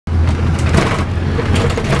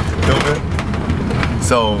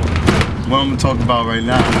So what I'm gonna talk about right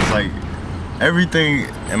now is like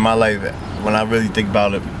everything in my life, when I really think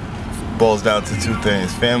about it, boils down to two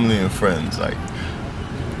things: family and friends. Like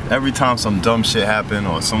every time some dumb shit happened,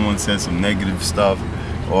 or someone said some negative stuff,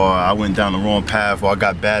 or I went down the wrong path, or I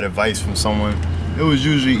got bad advice from someone, it was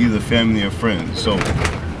usually either family or friends. So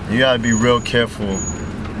you gotta be real careful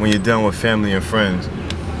when you're dealing with family and friends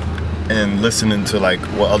and listening to like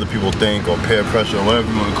what other people think, or peer pressure, or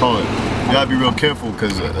whatever you want to call it. You gotta be real careful,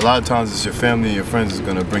 because a lot of times it's your family and your friends that's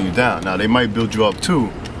gonna bring you down. Now they might build you up too,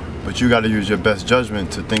 but you gotta use your best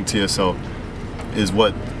judgment to think to yourself, is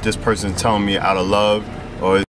what this person's telling me out of love, or